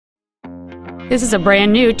This is a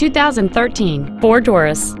brand new 2013 Ford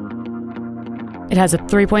Taurus. It has a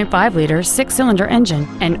 3.5-liter 6-cylinder engine,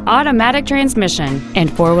 an automatic transmission, and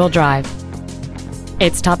 4-wheel drive.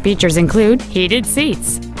 Its top features include heated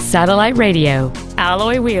seats, satellite radio,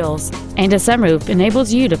 alloy wheels, and a sunroof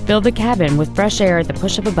enables you to fill the cabin with fresh air at the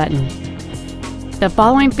push of a button. The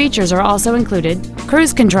following features are also included: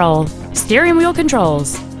 cruise control, steering wheel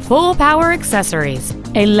controls, full power accessories,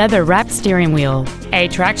 a leather-wrapped steering wheel, a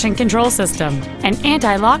traction control system, an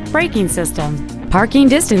anti-lock braking system, parking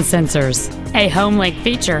distance sensors, a home link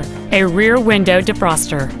feature, a rear window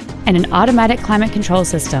defroster, and an automatic climate control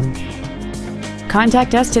system.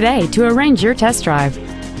 Contact us today to arrange your test drive.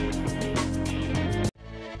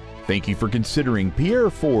 Thank you for considering Pierre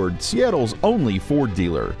Ford, Seattle's only Ford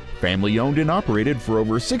dealer. Family owned and operated for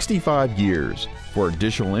over 65 years. For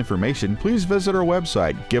additional information, please visit our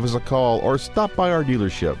website, give us a call, or stop by our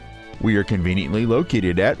dealership. We are conveniently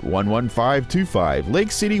located at 11525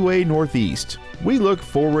 Lake City Way Northeast. We look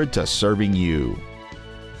forward to serving you.